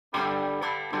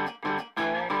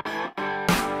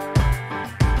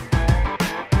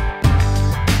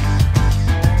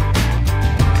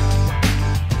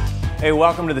Hey,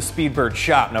 welcome to the Speed Byrd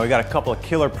shop. Now we got a couple of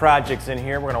killer projects in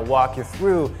here we're gonna walk you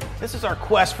through. This is our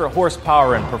quest for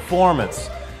horsepower and performance.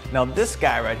 Now this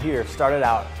guy right here started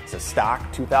out as a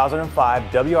stock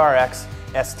 2005 WRX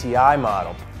STI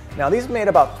model. Now these made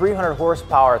about 300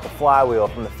 horsepower at the flywheel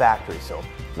from the factory, so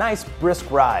nice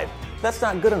brisk ride. That's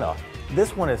not good enough.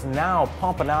 This one is now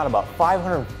pumping out about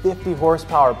 550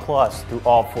 horsepower plus through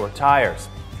all four tires.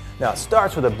 Now it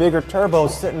starts with a bigger turbo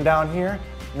sitting down here.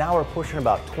 Now we're pushing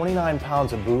about 29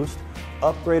 pounds of boost,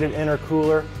 upgraded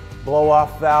intercooler,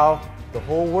 blow-off valve, the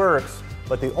whole works.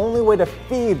 But the only way to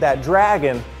feed that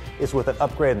dragon is with an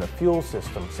upgrade in the fuel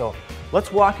system. So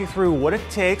let's walk you through what it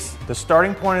takes, the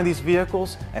starting point of these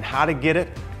vehicles, and how to get it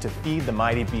to feed the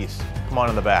mighty beast. Come on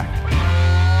in the back.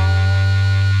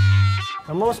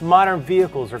 Now most modern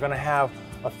vehicles are going to have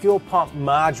a fuel pump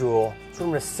module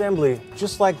from assembly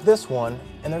just like this one,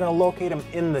 and they're going to locate them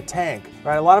in the tank.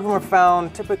 Right? A lot of them are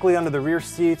found typically under the rear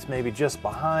seats, maybe just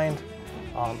behind.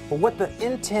 But what the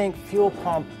in-tank fuel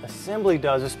pump assembly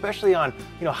does, especially on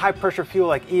high pressure fuel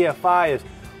like EFI, is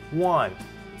one,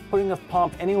 putting the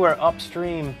pump anywhere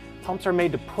upstream. Pumps are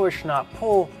made to push, not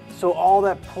pull, so all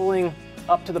that pulling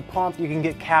up to the pump, you can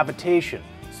get cavitation.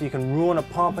 So you can ruin a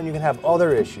pump and you can have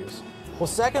other issues. Well,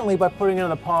 secondly, by putting it in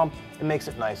the pump, it makes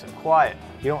it nice and quiet.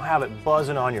 You don't have it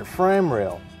buzzing on your frame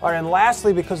rail. All right, and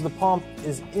lastly, because the pump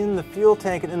is in the fuel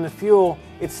tank and in the fuel,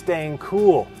 it's staying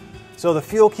cool. So the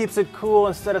fuel keeps it cool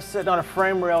instead of sitting on a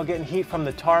frame rail getting heat from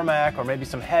the tarmac or maybe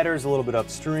some headers a little bit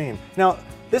upstream. Now,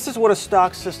 this is what a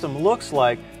stock system looks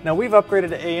like. Now, we've upgraded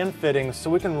to AN fittings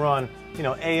so we can run,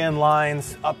 AN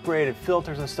lines, upgraded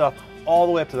filters and stuff all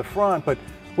the way up to the front, but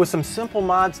with some simple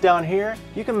mods down here,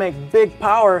 you can make big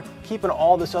power keeping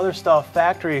all this other stuff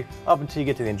factory up until you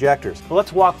get to the injectors. But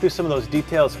let's walk through some of those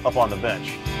details up on the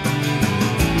bench.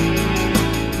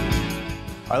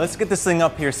 All right, let's get this thing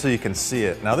up here so you can see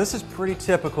it. Now this is pretty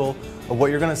typical of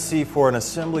what you're going to see for an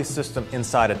assembly system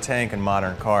inside a tank in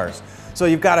modern cars. So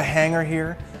you've got a hanger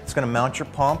here. It's going to mount your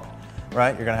pump, right?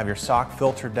 You're going to have your sock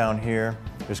filter down here.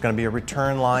 There's going to be a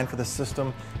return line for the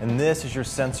system, and this is your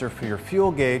sensor for your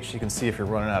fuel gauge so you can see if you're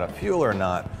running out of fuel or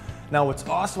not. Now what's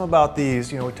awesome about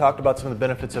these, we talked about some of the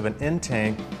benefits of an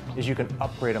in-tank, is you can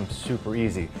upgrade them super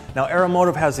easy. Now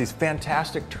Aeromotive has these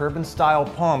fantastic turbine style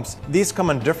pumps. These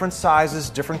come in different sizes,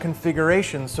 different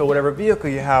configurations, so whatever vehicle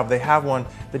you have, they have one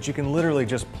that you can literally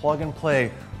just plug and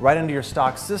play right into your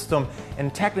stock system,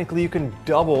 and technically you can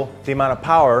double the amount of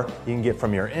power you can get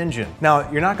from your engine. Now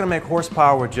you're not going to make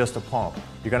horsepower with just a pump.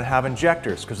 You're going to have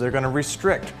injectors because they're going to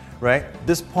restrict, right?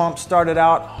 This pump started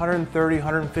out 130,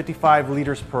 155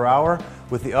 liters per hour.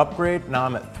 With the upgrade, now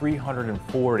I'm at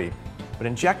 340. But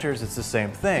injectors, it's the same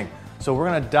thing. So we're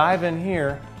going to dive in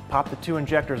here, pop the two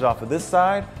injectors off of this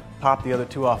side, pop the other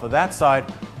two off of that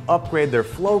side, upgrade their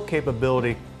flow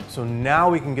capability, so now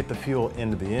we can get the fuel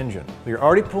into the engine. You're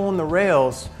already pulling the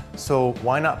rails, so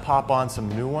why not pop on some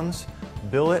new ones?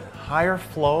 Billet, higher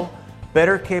flow,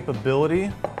 better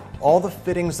capability, all the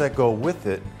fittings that go with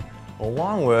it,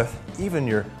 along with even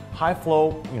your high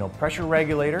flow, pressure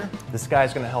regulator. This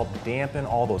guy's going to help dampen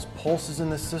all those pulses in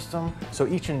the system. So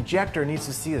each injector needs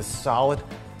to see a solid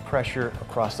pressure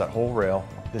across that whole rail.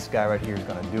 This guy right here is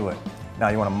going to do it. Now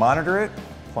you want to monitor it,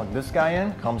 plug this guy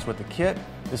in, comes with the kit.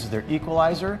 This is their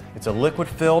equalizer. It's a liquid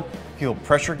filled fuel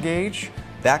pressure gauge.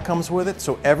 That comes with it.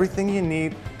 So everything you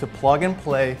need to plug and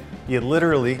play, you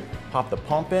literally pop the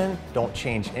pump in, don't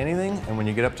change anything, and when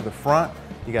you get up to the front,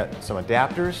 you got some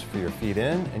adapters for your feet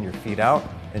in and your feet out,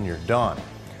 and you're done.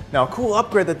 Now a cool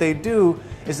upgrade that they do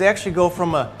is they actually go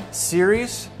from a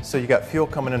series, so you got fuel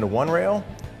coming into one rail,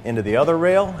 into the other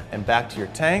rail, and back to your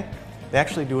tank. They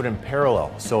actually do it in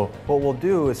parallel. So what we'll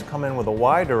do is come in with a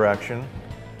Y direction,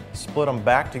 split them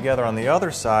back together on the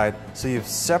other side, so you've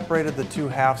separated the two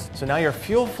halves. So now your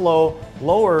fuel flow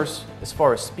lowers as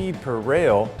far as speed per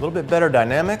rail, a little bit better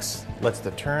dynamics, lets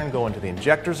the turn go into the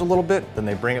injectors a little bit, then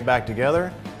they bring it back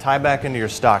together, tie back into your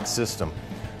stock system.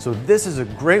 So this is a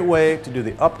great way to do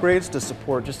the upgrades to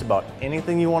support just about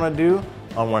anything you want to do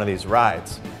on one of these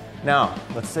rides. Now,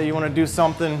 let's say you want to do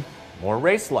something more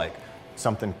race-like,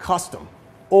 something custom,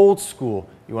 old school.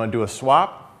 You want to do a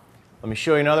swap? Let me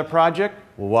show you another project.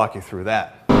 We'll walk you through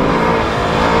that. All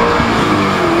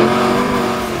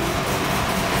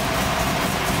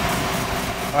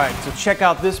right, so check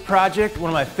out this project. One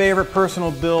of my favorite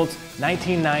personal builds,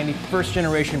 1990 first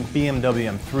generation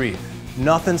BMW M3.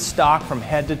 Nothing stock from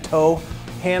head to toe.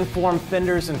 Hand-formed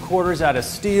fenders and quarters out of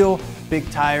steel. Big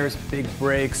tires, big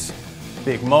brakes,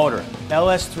 big motor.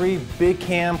 LS3, big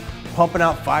cam, pumping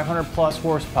out 500 plus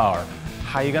horsepower.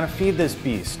 How are you gonna feed this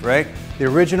beast, right? The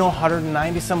original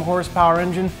 190 some horsepower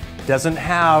engine doesn't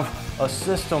have a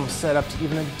system set up to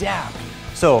even adapt.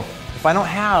 So if I don't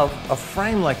have a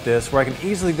frame like this where I can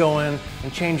easily go in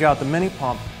and change out the mini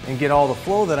pump and get all the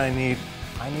flow that I need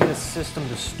a system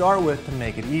to start with to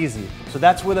make it easy. So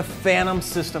that's where the Phantom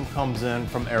system comes in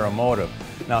from Aeromotive.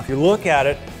 Now if you look at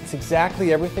it, it's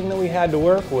exactly everything that we had to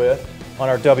work with on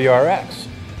our WRX,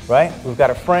 right? We've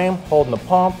got a frame holding the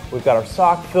pump, we've got our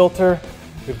sock filter,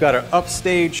 we've got our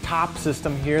upstage top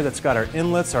system here that's got our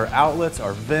inlets, our outlets,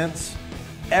 our vents,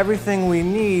 everything we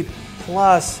need,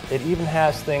 plus it even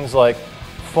has things like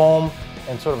foam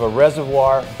and sort of a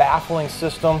reservoir baffling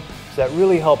system. So that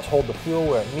really helps hold the fuel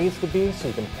where it needs to be, so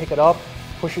you can pick it up,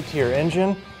 push it to your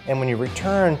engine, and when you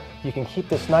return, you can keep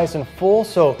this nice and full,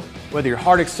 so whether you're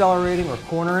hard accelerating or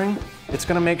cornering, it's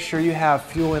gonna make sure you have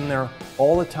fuel in there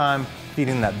all the time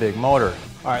feeding that big motor.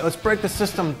 All right, let's break the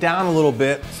system down a little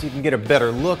bit so you can get a better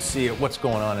look-see at what's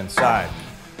going on inside.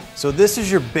 So this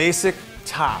is your basic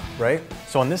top, right?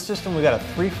 So on this system, we got a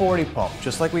 340 pump,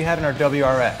 just like we had in our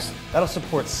WRX. That'll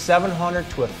support 700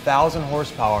 to 1,000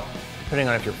 horsepower, depending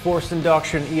on if you're forced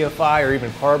induction, EFI, or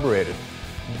even carbureted.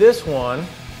 This one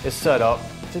is set up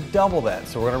to double that.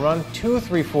 So we're gonna run 2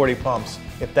 340 pumps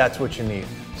if that's what you need.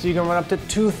 So you can run up to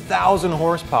 2,000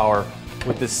 horsepower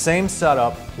with this same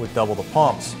setup with double the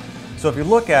pumps. So if you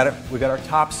look at it, we got our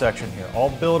top section here, all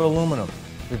billet aluminum.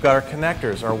 We've got our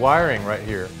connectors, our wiring right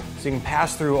here. So you can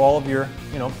pass through all of your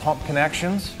pump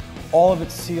connections. All of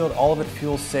it's sealed, all of it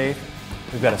fuel safe.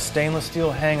 We've got a stainless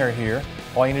steel hanger here.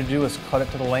 All you need to do is cut it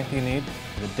to the length you need,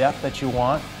 the depth that you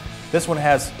want. This one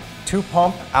has 2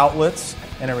 pump outlets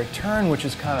and a return, which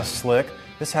is kind of slick.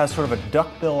 This has sort of a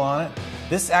duckbill on it.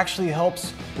 This actually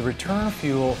helps the return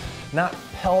fuel not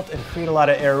pelt and create a lot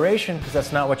of aeration, because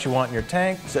that's not what you want in your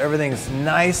tank. So everything is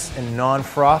nice and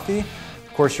non-frothy.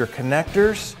 Of course, your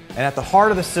connectors, and at the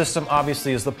heart of the system,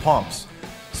 obviously, is the pumps.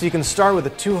 So you can start with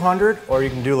a 200, or you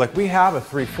can do like we have, a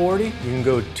 340. You can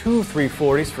go 2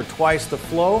 340s for twice the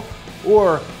flow,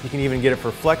 or you can even get it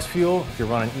for flex fuel if you're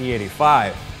running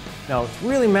E85. Now, what's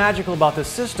really magical about this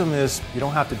system is you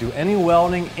don't have to do any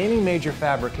welding, any major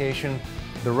fabrication.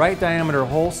 The right diameter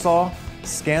hole saw,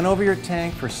 scan over your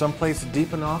tank for someplace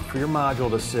deep enough for your module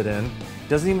to sit in. It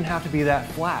doesn't even have to be that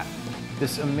flat.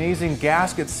 This amazing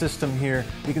gasket system here,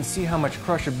 you can see how much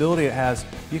crushability it has.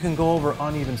 You can go over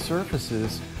uneven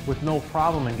surfaces with no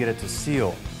problem and get it to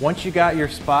seal. Once you got your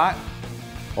spot,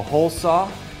 a hole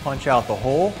saw, punch out the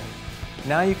hole.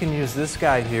 Now you can use this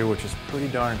guy here, which is pretty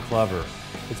darn clever.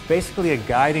 It's basically a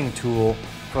guiding tool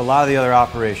for a lot of the other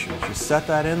operations. You set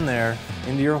that in there,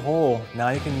 into your hole. Now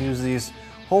you can use these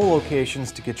hole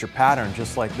locations to get your pattern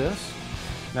just like this.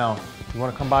 Now, if you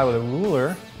want to come by with a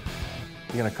ruler,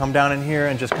 you're going to come down in here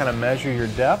and just kind of measure your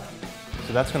depth.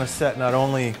 So that's going to set not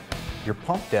only your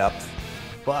pump depth,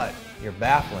 but your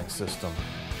baffling system.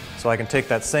 So I can take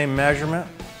that same measurement,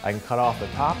 I can cut off the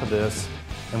top of this,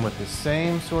 and with the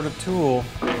same sort of tool,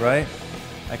 right,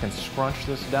 I can scrunch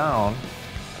this down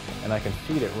and I can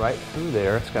feed it right through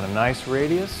there. It's got a nice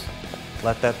radius.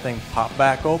 Let that thing pop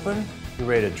back open. You're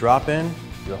ready to drop in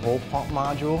your whole pump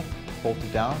module, bolt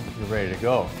it down, you're ready to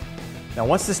go. Now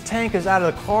once this tank is out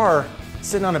of the car,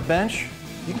 sitting on a bench,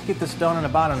 you can get this done in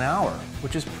about an hour,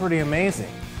 which is pretty amazing.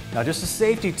 Now just a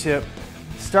safety tip,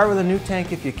 start with a new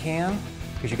tank if you can,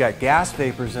 because you got gas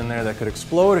vapors in there that could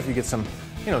explode if you get some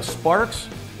sparks,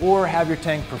 or have your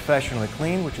tank professionally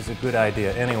cleaned, which is a good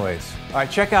idea anyways. All right,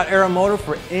 check out Aeromotive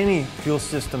for any fuel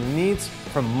system needs,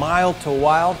 from mild to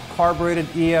wild, carbureted,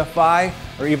 EFI,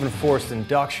 or even forced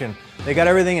induction. They got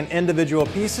everything in individual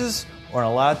pieces, or in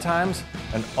a lot of times,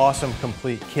 an awesome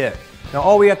complete kit. Now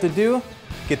all we have to do,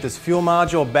 get this fuel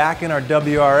module back in our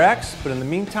WRX, but in the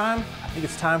meantime, I think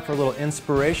it's time for a little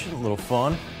inspiration, a little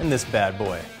fun in this bad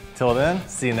boy. Till then,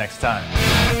 see you next time.